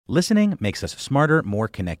Listening makes us smarter, more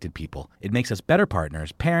connected people. It makes us better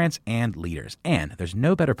partners, parents, and leaders. And there's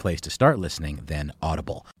no better place to start listening than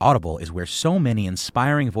Audible. Audible is where so many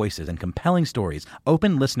inspiring voices and compelling stories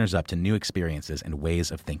open listeners up to new experiences and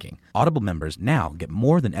ways of thinking. Audible members now get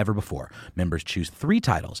more than ever before. Members choose 3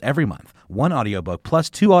 titles every month, 1 audiobook plus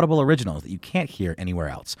 2 Audible originals that you can't hear anywhere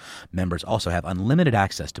else. Members also have unlimited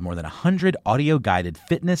access to more than 100 audio-guided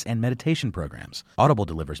fitness and meditation programs. Audible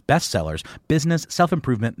delivers bestsellers, business,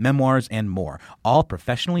 self-improvement, memoirs, and more, all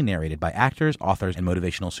professionally narrated by actors, authors, and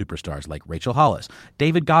motivational superstars like Rachel Hollis,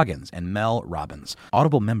 David Goggins, and Mel Robbins.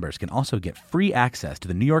 Audible members can also get free access to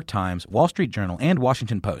the New York Times, Wall Street Journal, and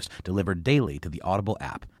Washington Post delivered daily to the Audible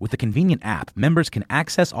app. With the convenient app, members can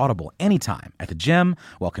access Audible anytime, at the gym,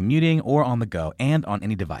 while commuting, or on the go, and on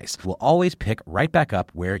any device. We'll always pick right back up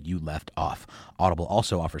where you left off. Audible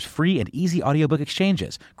also offers free and easy audiobook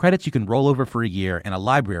exchanges, credits you can roll over for a year, and a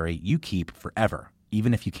library you keep forever,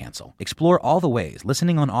 even if you cancel. Explore all the ways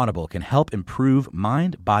listening on Audible can help improve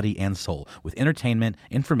mind, body, and soul with entertainment,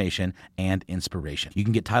 information, and inspiration. You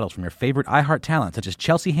can get titles from your favorite iHeart talent such as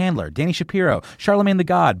Chelsea Handler, Danny Shapiro, Charlemagne the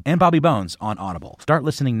God, and Bobby Bones on Audible. Start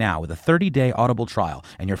listening now with a 30-day Audible trial,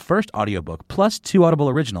 and your first audiobook plus 2 Audible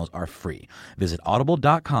originals are free. Visit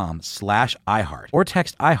audible.com/iHeart or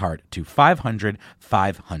text iHeart to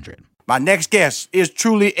 500-500. My next guest is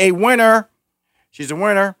truly a winner. She's a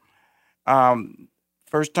winner.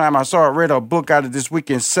 First time I saw her, read a book out of This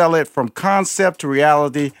Weekend Sell It, From Concept to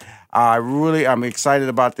Reality. I'm excited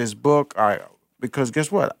about this book because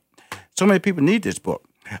guess what? So many people need this book.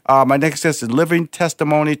 My next guest is Living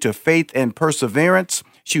Testimony to Faith and Perseverance.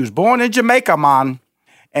 She was born in Jamaica, man,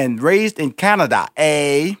 and raised in Canada.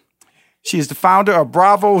 She is the founder of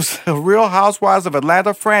Bravo's Real Housewives of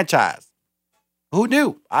Atlanta franchise. Who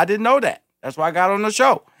knew? I didn't know that. That's why I got on the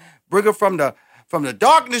show. Bring her from the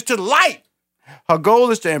darkness to the light. Her goal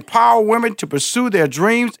is to empower women to pursue their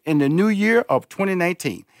dreams in the new year of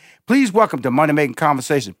 2019. Please welcome to Money Making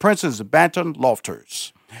Conversation, Princess of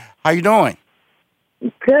Banton-Lofters. How you doing?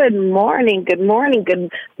 Good morning.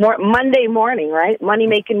 Monday morning, right? Money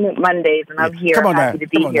Making Mondays, and I'm here. Happy to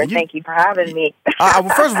be here. Thank you for having me. Well,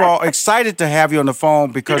 first of all, excited to have you on the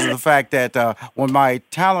phone because of the fact that when my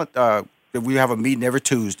talent, we have a meeting every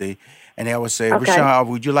Tuesday, and they always say, Okay. Rashawn,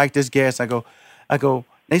 would you like this guest? I go.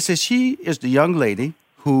 They said she is the young lady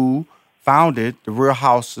who founded the Real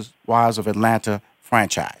Housewives of Atlanta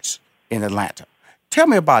franchise in Atlanta. Tell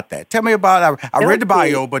me about that. Tell me about, I read the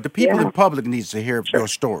bio, but the people in public needs to hear your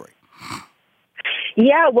story.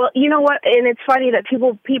 Yeah, well, you know what? And it's funny that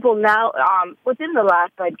people now, within the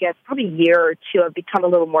last, I guess, probably year or two, have become a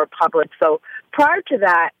little more public. So prior to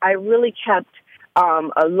that, I really kept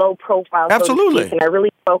a low profile. Absolutely. So to speak, and I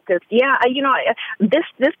really focused. Yeah, this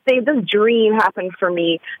dream happened for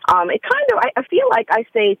me. It kind of, I feel like I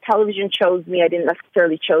say television chose me. I didn't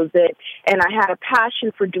necessarily chose it. And I had a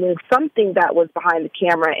passion for doing something that was behind the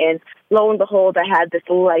camera. And lo and behold, I had this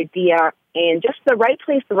little idea, and just the right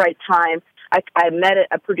place, the right time. I met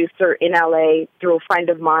a producer in L.A. through a friend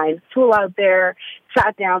of mine, flew out there,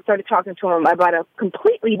 sat down, started talking to him about a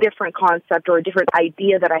completely different concept or a different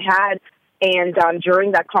idea that I had. And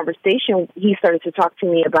during that conversation, he started to talk to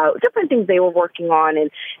me about different things they were working on. And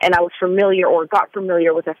I was got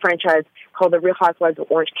familiar with a franchise called the Real Housewives of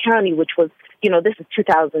Orange County, which was, this is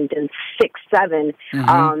 2006-07.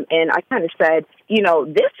 Mm-hmm. And I kind of said,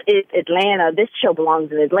 this is Atlanta. This show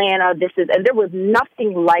belongs in Atlanta. And there was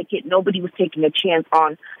nothing like it. Nobody was taking a chance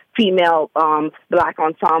on female black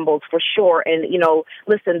ensembles for sure. And,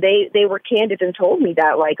 listen, they were candid and told me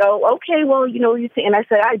that, like, oh, okay, well, you see. And I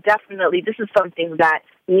said, this is something that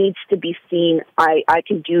needs to be seen. I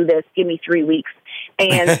can do this. Give me 3 weeks.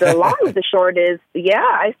 And the long and the short is,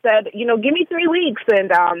 I said, give me 3 weeks,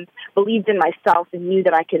 and believed in myself and knew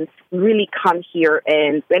that I can really come here.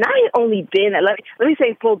 And I had only been, let me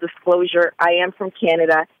say full disclosure, I am from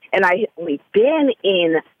Canada, and I had only been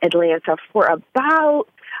in Atlanta for about,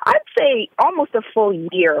 I'd say, almost a full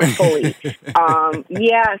year fully. So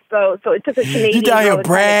it took a Canadian. You down here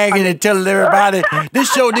bragging and telling everybody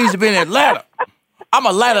this show needs to be in Atlanta. I'm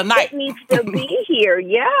Atlanta night. It needs to be here,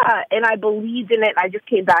 yeah. And I believed in it. I just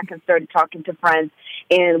came back and started talking to friends,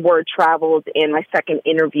 and word traveled. And my second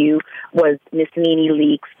interview was Miss Nene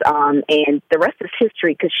Leakes, and the rest is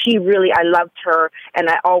history because I loved her, and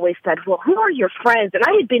I always said, well, who are your friends? And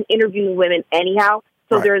I had been interviewing women anyhow,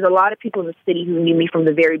 So Right. there's a lot of people in the city who knew me from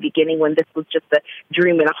the very beginning when this was just a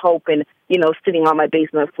dream and a hope and, sitting on my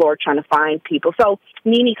basement floor trying to find people. So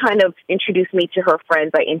Nene kind of introduced me to her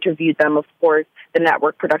friends. I interviewed them, of course. The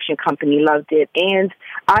network production company loved it. And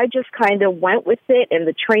I just kind of went with it, and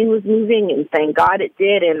the train was moving, and thank God it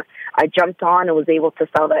did. And I jumped on and was able to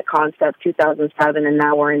sell that concept 2007, and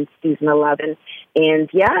now we're in season 11. And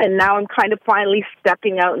and now I'm kind of finally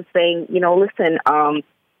stepping out and saying, listen,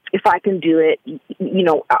 if I can do it,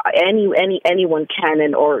 anyone can,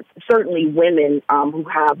 and or certainly women who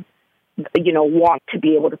have, want to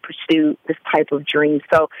be able to pursue this type of dream.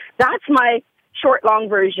 So that's my short, long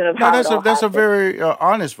version of how That's a very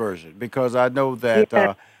honest version, because I know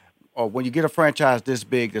that when you get a franchise this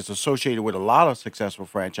big that's associated with a lot of successful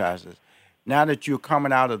franchises, now that you're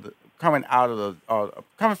coming from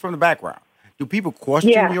the background, do people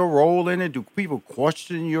question your role in it? Do people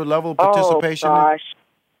question your level of participation? Oh, gosh.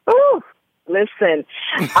 Ooh, listen,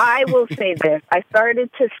 I will say this. I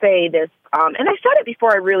started to say this, and I said it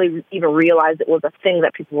before I really even realized it was a thing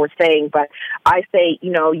that people were saying, but I say,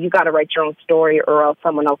 you got to write your own story or else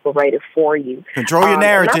someone else will write it for you. Control your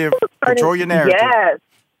narrative. Control your narrative. Yes.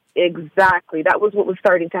 Exactly. That was what was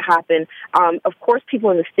starting to happen. Of course,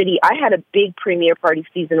 people in the city, I had a big premiere party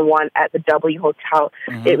season 1 at the W Hotel.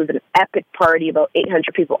 Mm-hmm. It was an epic party, about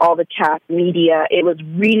 800 people, all the cast, media. It was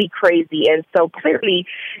really crazy. And so clearly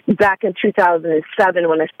back in 2007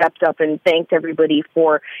 when I stepped up and thanked everybody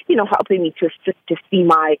for, helping me to see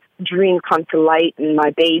my dream come to light and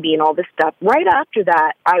my baby and all this stuff. Right after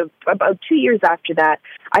that, about 2 years after that,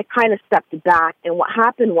 I kind of stepped back. And what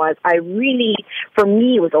happened was for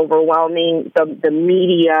me, it was overwhelming, the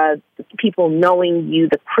media, people knowing you,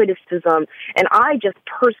 the criticism, and I just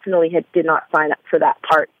personally did not sign up for that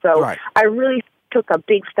part. So right. I really took a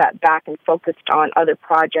big step back and focused on other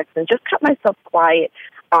projects and just kept myself quiet.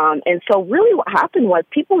 And so really what happened was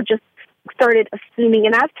people just started assuming,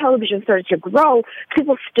 and as television started to grow,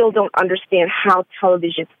 people still don't understand how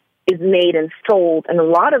television is made and sold. And a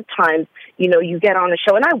lot of times, you get on the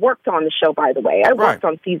show, and I worked on the show, by the way. I worked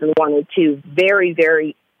on season 1 and 2 very,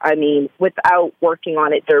 very, without working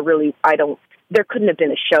on it, there couldn't have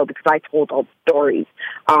been a show because I told all the stories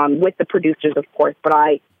with the producers, of course, but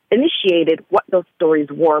I initiated what those stories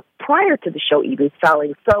were prior to the show even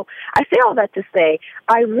selling. So I say all that to say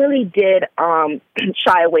I really did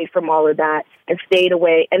shy away from all of that and stayed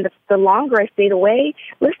away. And the longer I stayed away,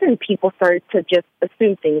 people started to just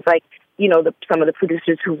assume things like, some of the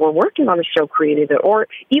producers who were working on the show created it, or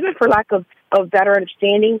even for lack of better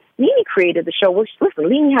understanding, Nene created the show. Which,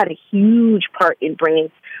 Nene had a huge part in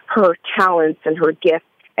bringing her talents and her gifts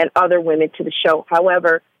and other women to the show.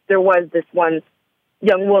 However, there was this one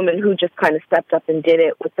young woman who just kind of stepped up and did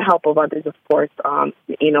it with the help of others, of course, and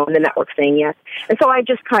the network saying yes. And so I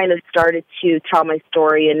just kind of started to tell my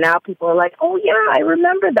story, and now people are like, oh, yeah, I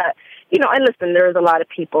remember that. And there's a lot of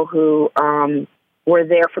people who were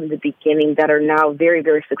there from the beginning that are now very,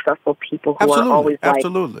 very successful people who are always like,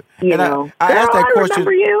 absolutely. I asked that question.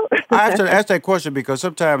 Remember you. I have to ask that question because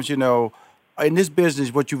sometimes, in this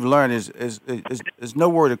business, what you've learned is no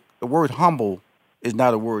word. The word humble is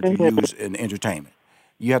not a word you use in entertainment.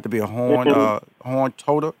 You have to be a horn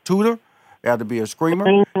tutor. You have to be a screamer.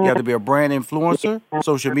 You have to be a brand influencer,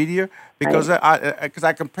 social media. Because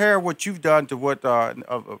I compare what you've done to what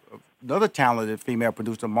another talented female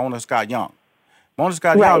producer, Mona Scott Young. Mona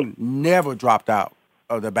Scott Young never dropped out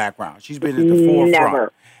of the background. She's been at the forefront.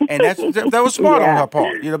 Never. And that was smart on her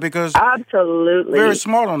part, because absolutely very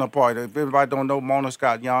smart on her part. If everybody don't know Mona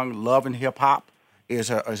Scott Young, Love and Hip Hop is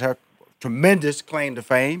her tremendous claim to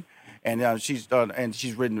fame. And she's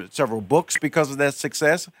written several books because of that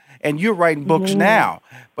success. And you're writing books now.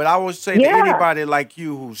 But I would say to anybody like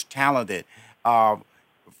you who's talented from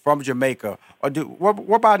Jamaica,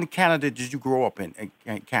 what about in Canada did you grow up in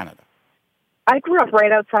Canada? I grew up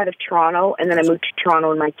right outside of Toronto, and then I moved to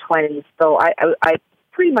Toronto in my 20s. So I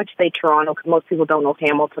pretty much say Toronto because most people don't know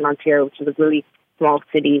Hamilton, Ontario, which is a really small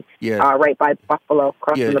city right by Buffalo,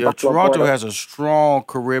 crossing the Buffalo Toronto border. has a strong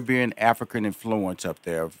Caribbean, African influence up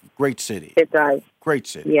there. Great city. It does. Great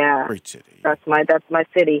city. Yeah. Great city. That's my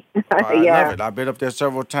city. I love it. I've been up there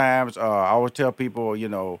several times. I always tell people, you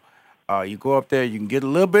go up there, you can get a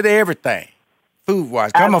little bit of everything. Food-wise,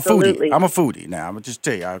 I'm a foodie now. I'm going to just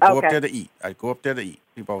tell you, I go up there to eat.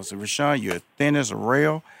 People always say, Rashawn, you're thin as a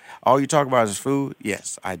rail. All you talk about is food.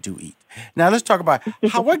 Yes, I do eat. Now, let's talk about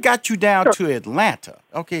what got you down to Atlanta.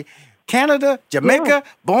 Okay, Canada, Jamaica,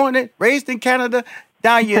 born and raised in Canada,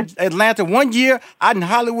 down here in Atlanta 1 year, out in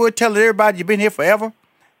Hollywood, telling everybody you've been here forever,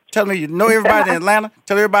 telling you know everybody in Atlanta,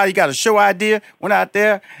 telling everybody you got a show idea, went out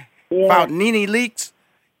there, found Nene Leakes.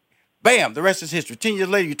 Bam, the rest is history. 10 years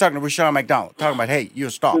later, you're talking to Rushion McDonald, talking about, hey, you're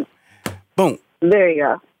a star. Boom. There you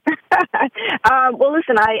go. Well,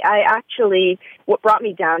 listen, I actually, what brought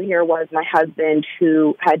me down here was my husband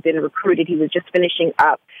who had been recruited. He was just finishing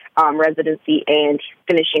up residency and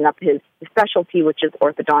finishing up his specialty, which is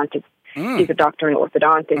orthodontics. He's a doctor in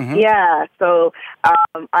orthodontics. Mm-hmm. Yeah. So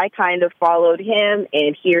I kind of followed him,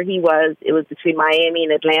 and here he was. It was between Miami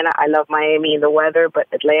and Atlanta. I love Miami and the weather, but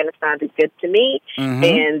Atlanta sounded good to me. Mm-hmm.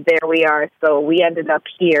 And there we are. So we ended up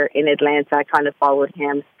here in Atlanta. I kind of followed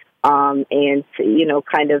him. And, you know,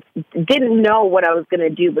 kind of didn't know what I was going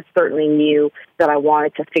to do, but certainly knew that I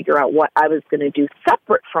wanted to figure out what I was going to do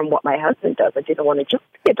separate from what my husband does. I didn't want to just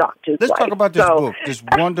be a doctor's Let's wife. talk about this book, this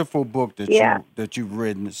wonderful book that that you've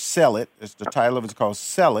written, Sell It. It's the title of it's called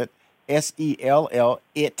Sell It, S-E-L-L,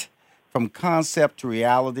 It, From Concept to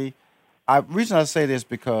Reality. The reason I say this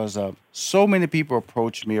because so many people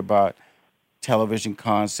approach me about television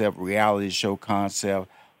concept, reality show concept,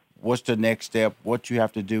 what's the next step, what you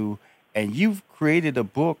have to do. And you've created a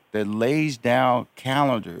book that lays down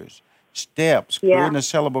calendars, steps, creating a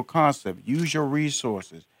sellable concept, use your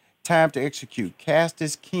resources, time to execute, cast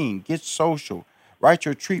is king, get social, write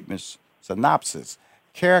your treatments, synopsis,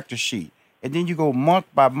 character sheet, and then you go month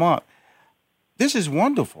by month. This is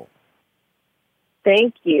wonderful.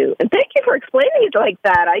 Thank you. And thank you for explaining it like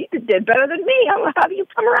that. You did better than me. How do you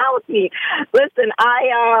come around with me? Listen,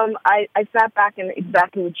 I sat back and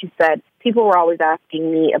exactly what you said. People were always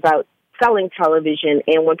asking me about selling television.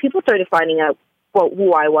 And when people started finding out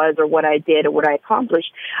who I was or what I did or what I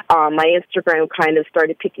accomplished, my Instagram kind of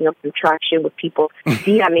started picking up some traction with people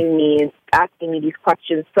DMing me and asking me these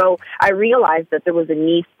questions. So I realized that there was a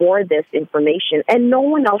need for this information, and no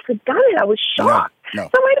one else had done it. I was shocked. No.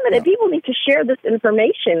 So wait a minute, people need to share this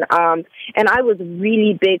information. And I was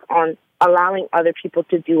really big on allowing other people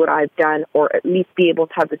to do what I've done, or at least be able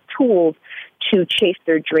to have the tools to chase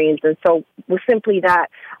their dreams. And so with simply that,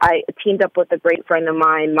 I teamed up with a great friend of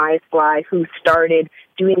mine, Maya Sly, who started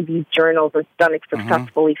doing these journals and done it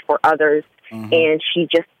successfully for others. And she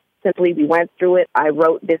just simply, we went through it. I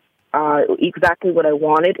wrote this exactly what I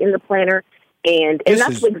wanted in the planner. And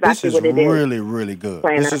that's exactly what it is. This is really, really good.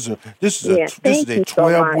 Planner. This is a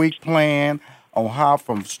 12-week plan on how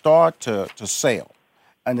from start to sale.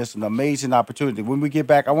 And it's an amazing opportunity. When we get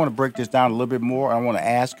back, I want to break this down a little bit more. I want to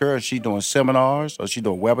ask her if she's doing seminars or she's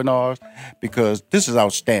doing webinars, because this is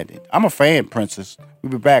outstanding. I'm a fan, Princess.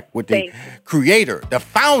 We'll be back with the creator, the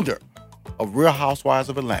founder of Real Housewives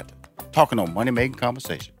of Atlanta, talking on Money Making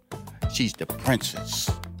Conversation. She's the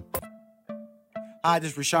princess. Hi,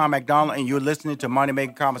 this is Rushion McDonald, and you're listening to Money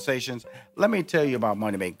Making Conversations. Let me tell you about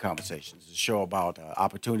Money Making Conversations. It's a show about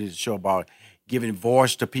opportunities, a show about giving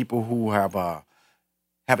voice to people who have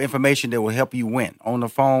information that will help you win. On the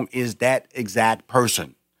phone is that exact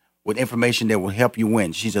person with information that will help you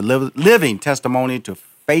win. She's a living testimony to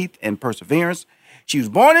faith and perseverance. She was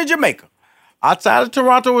born in Jamaica. Outside of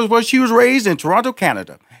Toronto is where she was raised, in Toronto,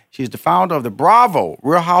 Canada. She's the founder of the Bravo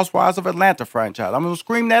Real Housewives of Atlanta franchise. I'm going to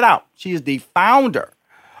scream that out. She is the founder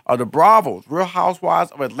of the Bravo's Real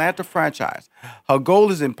Housewives of Atlanta franchise. Her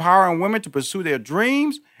goal is empowering women to pursue their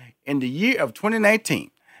dreams in the year of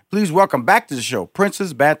 2019. Please welcome back to the show,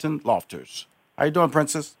 Princess Banton-Lofters. How you doing,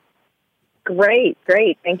 Princess? Great.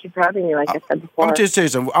 Thank you for having me, like I said before. I'm just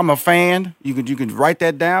saying, I'm a fan. You can write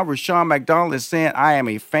that down. Rushion McDonald is saying, I am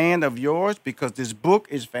a fan of yours because this book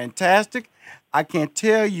is fantastic. I can't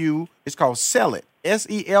tell you, it's called Sell It,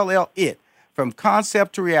 S-E-L-L, It, From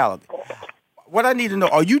Concept to Reality. What I need to know,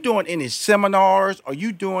 are you doing any seminars? Are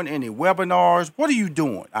you doing any webinars? What are you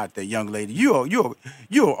doing out there, young lady?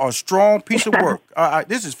 You're a strong piece of work.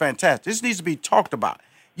 This is fantastic. This needs to be talked about.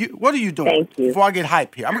 What are you doing? Thank you. Before I get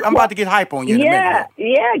hype here. I'm about to get hype on you in a minute.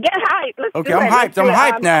 Yeah, get hype. Okay, I'm hyped. I'm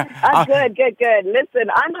hyped now. Good. Listen,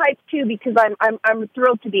 I'm hyped too because I'm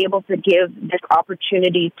thrilled to be able to give this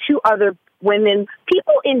opportunity to other women,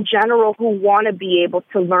 people in general who want to be able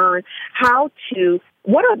to learn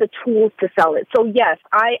what are the tools to sell it. So yes,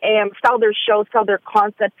 I am sell their show, sell their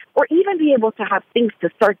concept, or even be able to have things to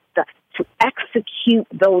start to execute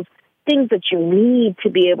those things that you need to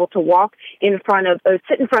be able to walk in front of or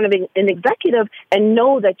sit in front of an executive and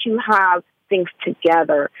know that you have things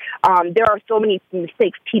together. There are so many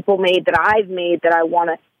mistakes people made that I've made that I want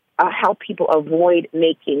to help people avoid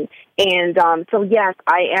making. And so, yes,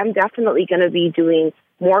 I am definitely going to be doing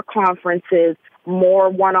more conferences, more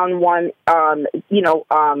one-on-one,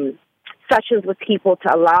 sessions with people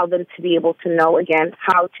to allow them to be able to know, again,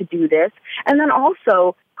 how to do this. And then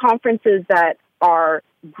also conferences that are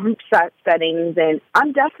group settings, and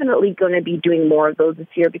I'm definitely going to be doing more of those this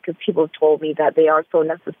year because people have told me that they are so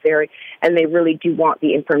necessary and they really do want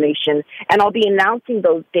the information. And I'll be announcing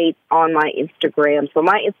those dates on my Instagram. So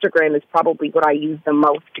my Instagram is probably what I use the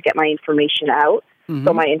most to get my information out. Mm-hmm.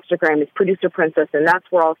 So my Instagram is Producer Princess, and that's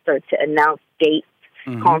where I'll start to announce dates,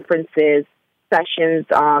 conferences, sessions,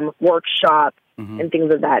 workshops, and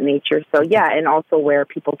things of that nature. So, yeah, and also where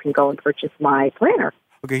people can go and purchase my planner.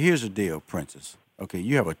 Okay, here's the deal, Princess. Okay,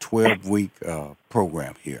 you have a 12-week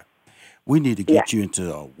program here. We need to get you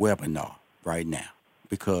into a webinar right now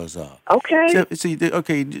because okay.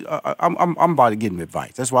 I'm about to give them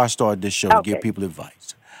advice. That's why I started this show to give people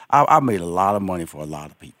advice. I made a lot of money for a lot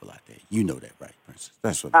of people out there. You know that, right, Princess?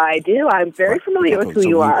 That's what I do. I'm very familiar with who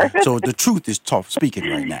you are. So the truth is speaking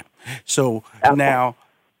right now. So now.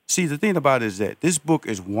 See, the thing about it is that this book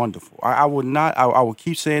is wonderful. I will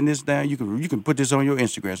keep saying this down. You can put this on your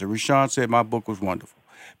Instagram. So Rashawn said my book was wonderful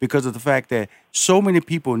because of the fact that so many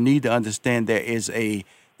people need to understand there's a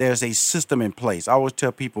system in place. I always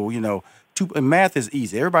tell people, math is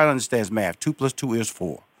easy. Everybody understands math. 2 + 2 is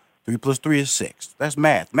 4. 3 + 3 is 6. That's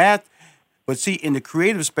math. But see, in the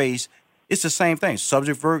creative space, it's the same thing.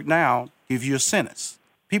 Subject, verb, noun give you a sentence.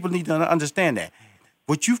 People need to understand that.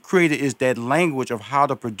 What you've created is that language of how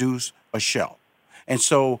to produce a show. And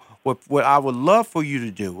so what I would love for you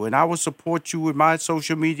to do, and I would support you with my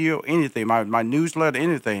social media or anything, my newsletter,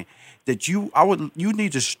 anything, that you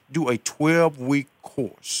need to do a 12-week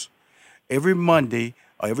course. Every Monday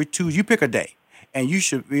or every Tuesday, you pick a day, and you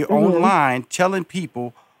should be online telling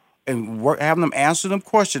people and having them answer them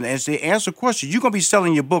questions. As they answer questions, you're going to be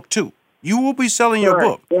selling your book too. You will be selling your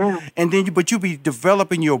book. Yeah. And then you'll be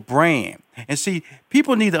developing your brand. And see,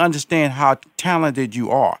 people need to understand how talented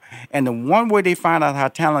you are. And the one way they find out how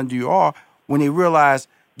talented you are when they realize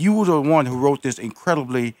you were the one who wrote this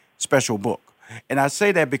incredibly special book. And I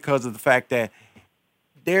say that because of the fact that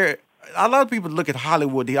a lot of people look at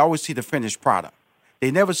Hollywood, they always see the finished product. They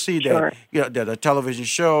never see that, that a television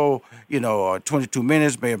show, 22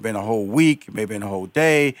 minutes may have been a whole week, may have been a whole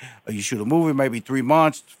day. Or you shoot a movie, maybe 3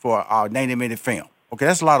 months for a 90-minute film. Okay,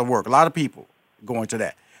 that's a lot of work. A lot of people go into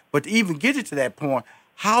that. But to even get it to that point,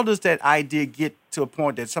 how does that idea get to a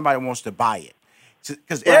point that somebody wants to buy it?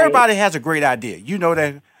 Because everybody has a great idea. You know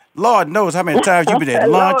that. Lord knows how many times you've been at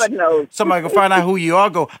lunch. Lord knows. Somebody can find out who you are.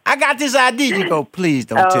 Go, I got this idea. You go, please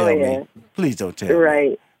don't tell me. Please don't tell me.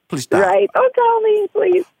 Right. Please stop. Right. Don't tell me,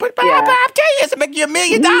 please. But I'm telling you, it'll make you $1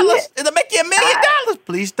 million. It'll make you $1 million.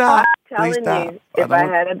 Please stop. I'm telling you, if I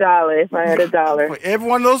had a dollar. Every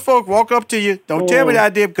one of those folks walk up to you, don't tell me the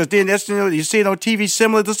idea, because then that's, you see it on TV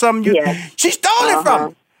similar to something. She stole it from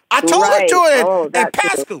me. I told her to it at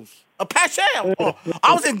Pascal's. A Pascal.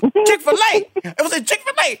 I was in Chick-fil-A. It was in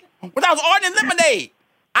Chick-fil-A when I was ordering lemonade.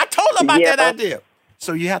 I told her about that idea.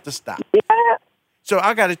 So you have to stop. Yeah. So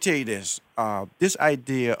I got to tell you this. This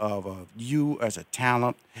idea of you as a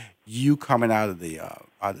talent, you coming out of the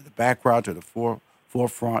background to the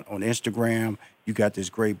forefront on Instagram. You got this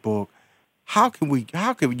great book. How can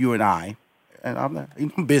you and I, and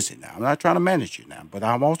I'm busy now. I'm not trying to manage you now, but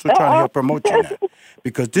I'm also trying to help promote you now.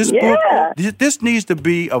 Because this book, this needs to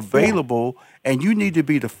be available, and you need to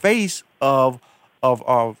be the face of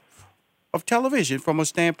television from a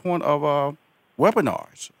standpoint of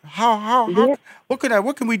webinars.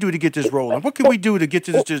 What can we do to get this rolling? What can we do to get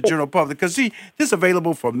this to the general public? Because see, this is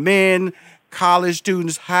available for men, college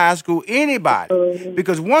students, high school, anybody.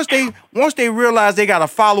 Because once they realize they got to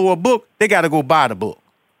follow a book, they got to go buy the book.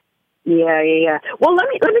 Yeah. Well, let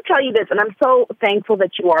me tell you this, and I'm so thankful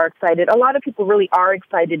that you are excited. A lot of people really are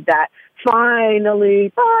excited that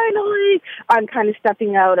finally, I'm kind of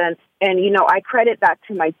stepping out, and I credit that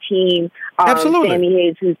to my team. Absolutely. Sammy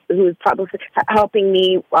Hayes, who's probably helping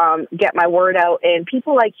me get my word out, and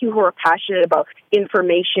people like you who are passionate about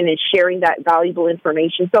information and sharing that valuable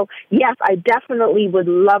information. So yes, I definitely would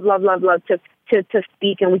love to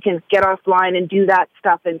speak, and we can get offline and do that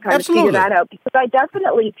stuff and kind of figure that out, because I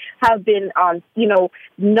definitely have been,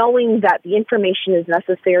 knowing that the information is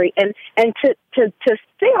necessary, and to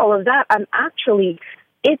say all of that,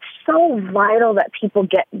 it's so vital that people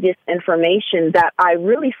get this information that I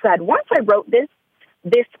really said, once I wrote this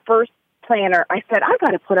first planner, I said, I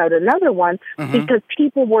got to put out another one, because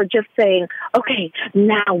people were just saying, okay,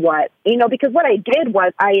 now what? Because what I did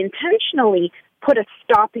was I intentionally put a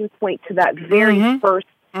stopping point to that very first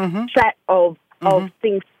set of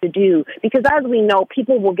things to do. Because as we know,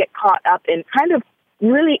 people will get caught up in kind of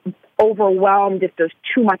really overwhelmed if there's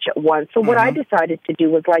too much at once. So what I decided to do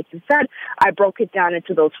was, like you said, I broke it down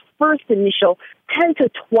into those first initial 10 to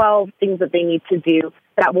 12 things that they need to do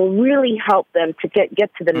that will really help them to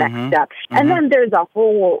get to the next step. And then there's a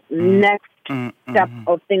whole next step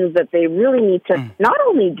of things that they really need to not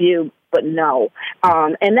only do, but know.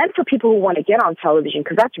 And then for people who want to get on television,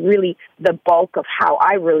 because that's really the bulk of how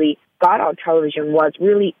I really got on television, was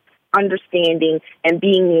really understanding and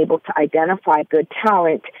being able to identify good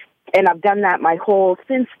talent. And I've done that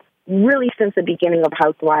since the beginning of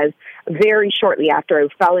Housewives, very shortly after I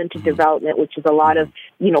fell into development, which is a lot of,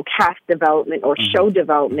 cast development or show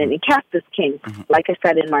development. And cast is king. Like I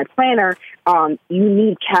said in my planner, you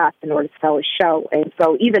need cast in order to sell a show. And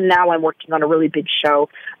so even now I'm working on a really big show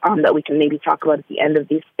that we can maybe talk about at the end of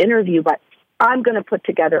this interview. But I'm going to put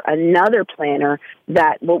together another planner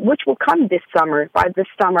which will come this summer. By this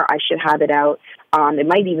summer, I should have it out. It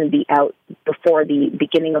might even be out before the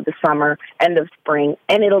beginning of the summer, end of spring,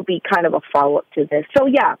 and it'll be kind of a follow-up to this. So,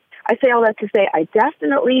 yeah, I say all that to say I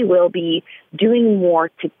definitely will be doing more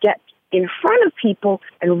to get in front of people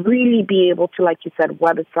and really be able to, like you said,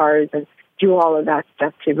 webinars and do all of that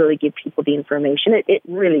stuff to really give people the information. It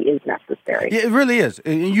really is necessary. Yeah, it really is.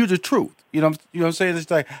 And you the truth. You know what I'm saying? It's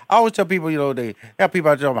like, I always tell people, they have people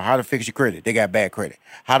out there about how to fix your credit. They got bad credit.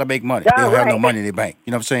 How to make money. They don't have no money in their bank.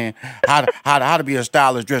 You know what I'm saying? How to be a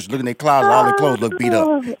stylish dresser. Look in their closet, all their clothes look beat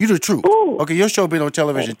up. You the truth. Okay, your show been on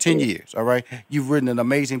television 10 years, all right? You've written an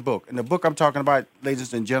amazing book. And the book I'm talking about,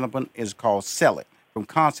 ladies and gentlemen, is called Sell It, From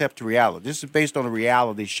Concept to Reality. This is based on a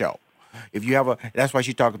reality show. If you have that's why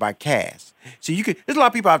she talked about cast. So there's a lot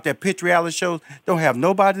of people out there pitch reality shows, don't have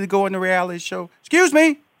nobody to go in the reality show. Excuse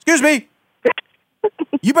me.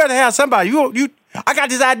 You better have somebody. I got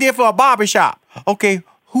this idea for a barbershop. Okay,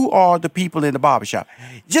 who are the people in the barbershop?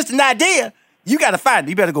 Just an idea. You got to find it.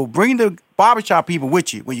 You better go bring the barbershop people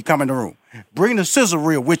with you when you come in the room. Bring the scissor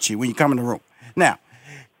reel with you when you come in the room. Now,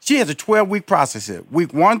 she has a 12-week process here.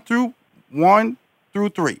 Week 1 through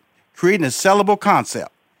 3, creating a sellable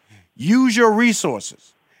concept. Use your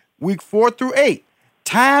resources. Week 4 through 8,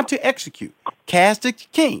 time to execute. Cast the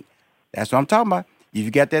king. That's what I'm talking about. If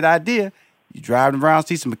you got that idea, you driving around,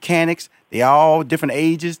 see some mechanics. They all different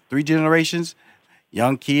ages, 3 generations.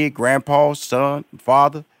 Young kid, grandpa, son,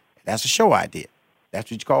 father. That's a show idea. That's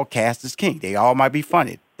what you call cast as king. They all might be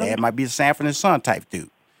funny. Dad might be a Sanford and Son type dude.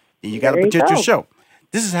 Then you got to project your show.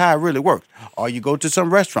 This is how it really works. Or you go to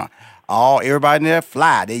some restaurant. Everybody in there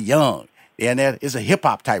fly. They're young. And it's a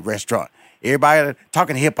hip-hop type restaurant. Everybody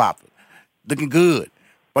talking hip-hop, looking good.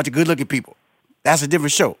 Bunch of good-looking people. That's a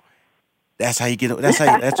different show. That's how you get it. That's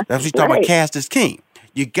what you talk about, cast is king.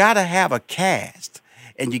 You got to have a cast.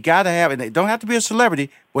 And you got to have, and it don't have to be a celebrity,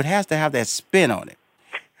 but it has to have that spin on it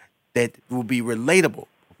that will be relatable.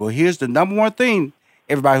 Well, here's the number one thing,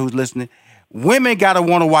 everybody who's listening. Women got to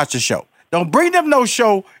want to watch the show. Don't bring them no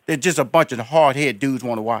show that just a bunch of hard-head dudes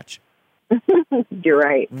want to watch. You're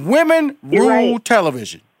right. Women rule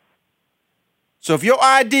television. So if your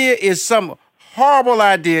idea is some horrible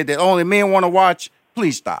idea that only men want to watch,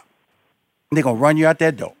 please stop. They're going to run you out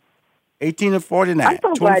that door. 18 to 49. I'm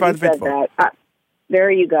so glad you said that. There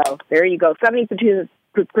you go. 72%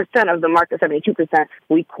 of the market, 72%,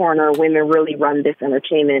 we corner. Women really run this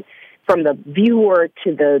entertainment from the viewer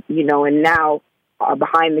to the, and now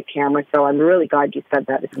behind the camera. So I'm really glad you said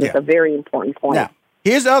that. It's a very important point. Now,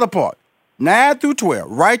 here's the other part. 9 through 12,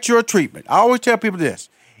 write your treatment. I always tell people this.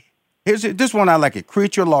 Here's this one I like it.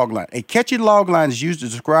 Create your log line. A catchy log line is used to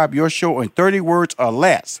describe your show in 30 words or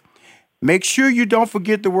less. Make sure you don't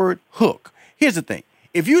forget the word hook. Here's the thing.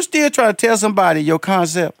 If you still try to tell somebody your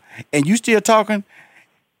concept and you still talking,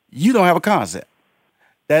 you don't have a concept.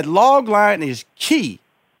 That log line is key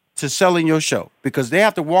to selling your show because they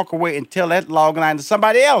have to walk away and tell that log line to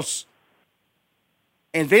somebody else.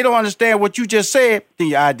 And if they don't understand what you just said, then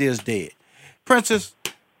your idea is dead. Princess,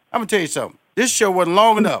 I'm going to tell you something. This show wasn't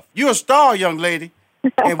long enough. You're a star, young lady.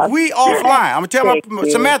 If we offline, I'm going to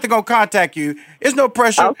tell Samantha going to contact you. There's no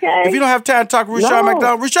pressure. Okay. If you don't have time to talk to Rashad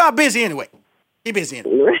McDonald, Rashad busy anyway. He busy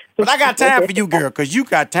anyway. But I got time for you, girl, because you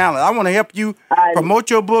got talent. I want to help you promote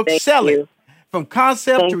your book, sell it. From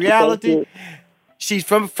concept to reality. She's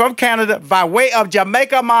from Canada by way of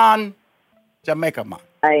Jamaica, man.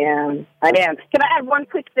 I am. I am. Can I add one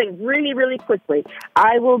quick thing, really, really quickly?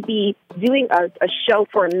 I will be doing a show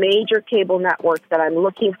for a major cable network that I'm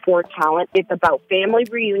looking for talent. It's about family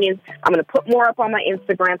reunions. I'm going to put more up on my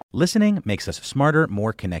Instagram. Listening makes us smarter,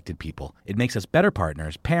 more connected people. It makes us better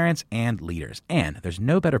partners, parents, and leaders. And there's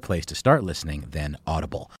no better place to start listening than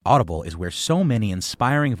Audible. Audible is where so many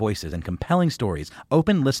inspiring voices and compelling stories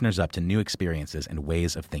open listeners up to new experiences and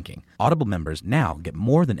ways of thinking. Audible members now get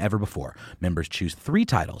more than ever before. Members choose 3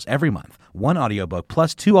 titles every month. 1 audiobook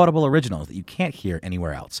plus 2 Audible originals that you can't hear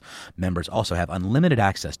anywhere else. Members also have unlimited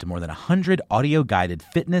access to more than 100 audio-guided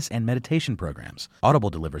fitness and meditation programs. Audible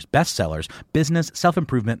delivers bestsellers, business,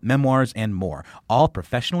 self-improvement, memoirs, and more, all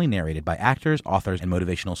professionally narrated by actors, authors, and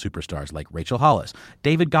motivational superstars like Rachel Hollis,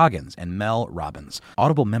 David Goggins, and Mel Robbins.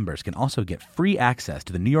 Audible members can also get free access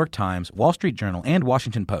to the New York Times, Wall Street Journal, and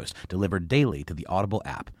Washington Post delivered daily to the Audible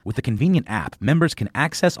app. With the convenient app, members can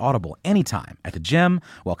access Audible anytime, at the gym,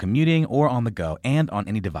 while commuting, or on the go, and on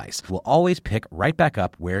any device. We'll always pick right back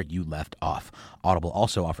up where you left off. Audible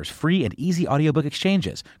also offers free and easy audiobook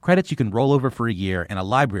exchanges, credits you can roll over for a year, and a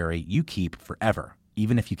library you keep forever,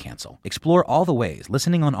 even if you cancel. Explore all the ways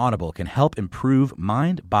listening on Audible can help improve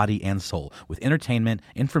mind, body, and soul with entertainment,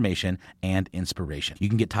 information, and inspiration. You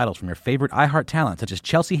can get titles from your favorite iHeart talent such as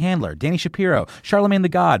Chelsea Handler, Danny Shapiro, Charlemagne the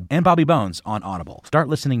God, and Bobby Bones on Audible. Start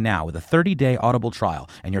listening now with a 30-day Audible trial,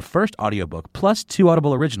 and your first audiobook plus 2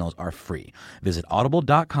 Audible originals are free. Visit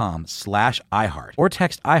audible.com/iHeart or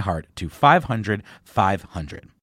text iHeart to 500-500.